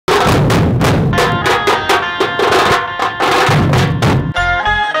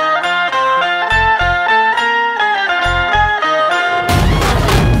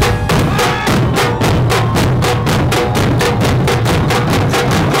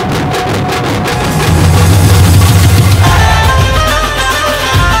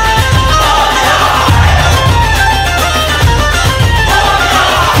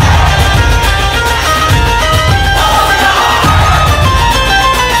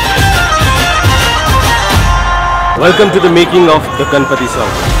Welcome to the making of the Ganpati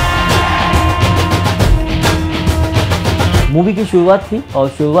song. Movie की शुरुआत थी और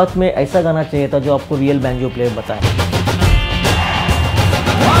शुरुआत में ऐसा गाना चाहिए था जो आपको रियल बैंजो प्लेयर बताए.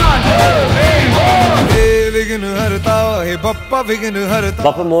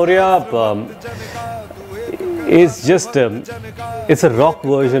 Bappa Moria is just it's a rock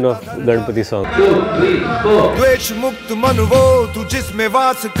version of Ganpati song. द्वेष मुक्त मन वो तू जिसमें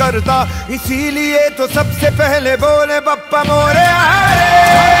वास करता, इसीलिए तो सबसे पहले बोले बप्पा मोरिया.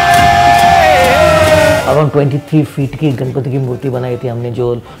 अराउंड 23 फीट की गणपति की मूर्ति बनाई थी हमने.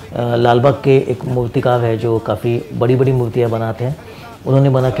 जो लालबाग के एक मूर्तिकार है जो काफ़ी बड़ी बड़ी मूर्तियाँ बनाते हैं, उन्होंने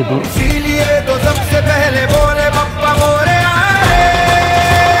बना के दी. इसीलिए तो सबसे पहले बोले Bappa Moriya.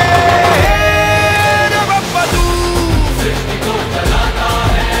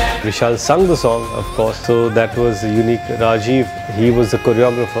 Vishal sung the song, of course, so that was unique. Rajiv, he was the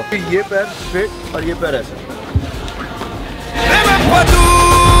choreographer. ये पैर स्ट्रेट और ये पैर ऐसा.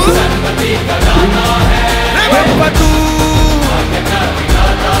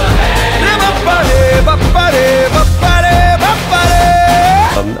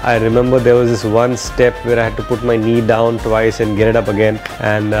 I remember there was this one step where I had to put my knee down twice and get it up again,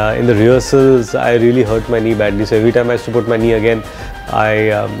 and in the rehearsals I really hurt my knee badly, so every time I used to put my knee again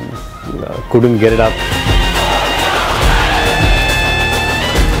I couldn't get it up.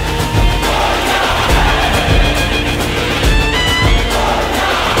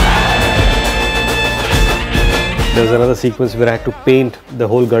 There was another sequence where I had to paint the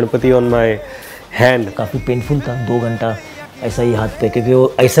whole Ganpati on my hand. काफ़ी painful था. 2 घंटा ऐसा ही हाथ पे, क्योंकि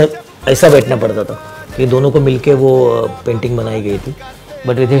वो ऐसा बैठना पड़ता था. ये दोनों को मिलके वो पेंटिंग बनाई गई थी.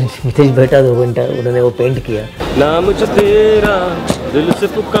 बट रितेश बैठा 2 घंटा, उन्होंने वो पेंट किया. नाम जो तेरा दिल से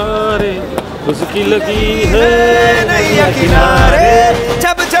पुकारे, उसकी लगी है नैया किनारे,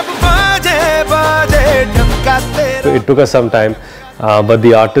 जब जब बाजे बाजे ढंकाते. So it took us some time, but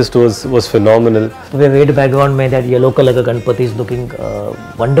the artist was phenomenal. The red background में that yellow color का Ganpati is looking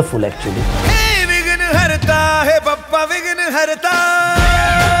wonderful actually. विघ्न हरता है बप्पा विघ्न हरता.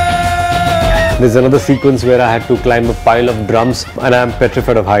 There's another sequence where I had to climb a pile of drums, and I'm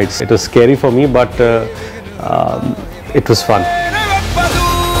petrified of heights. It was scary for me, but it was fun.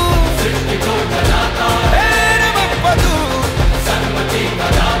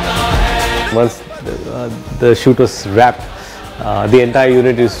 Once the shoot was wrapped, the entire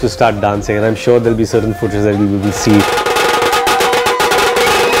unit used to start dancing, and I'm sure there'll be certain footage that we will see.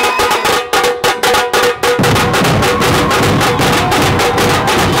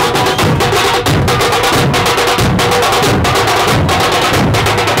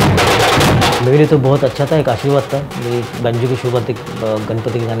 मेरे लिए तो बहुत अच्छा था, एक आशीर्वाद था. मेरी बैंजो की शुरुआत एक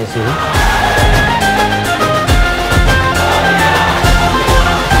गणपति के गाने से हुई.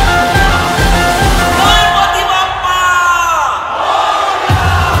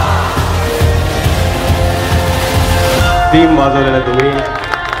 टीम वाजवलेला तुम्ही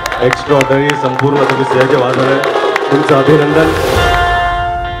एक्स्ट्राऑर्डिनरी संपूर्ण तुम्ही सह्याचे वाजवले. तुमचं अभिनंदन.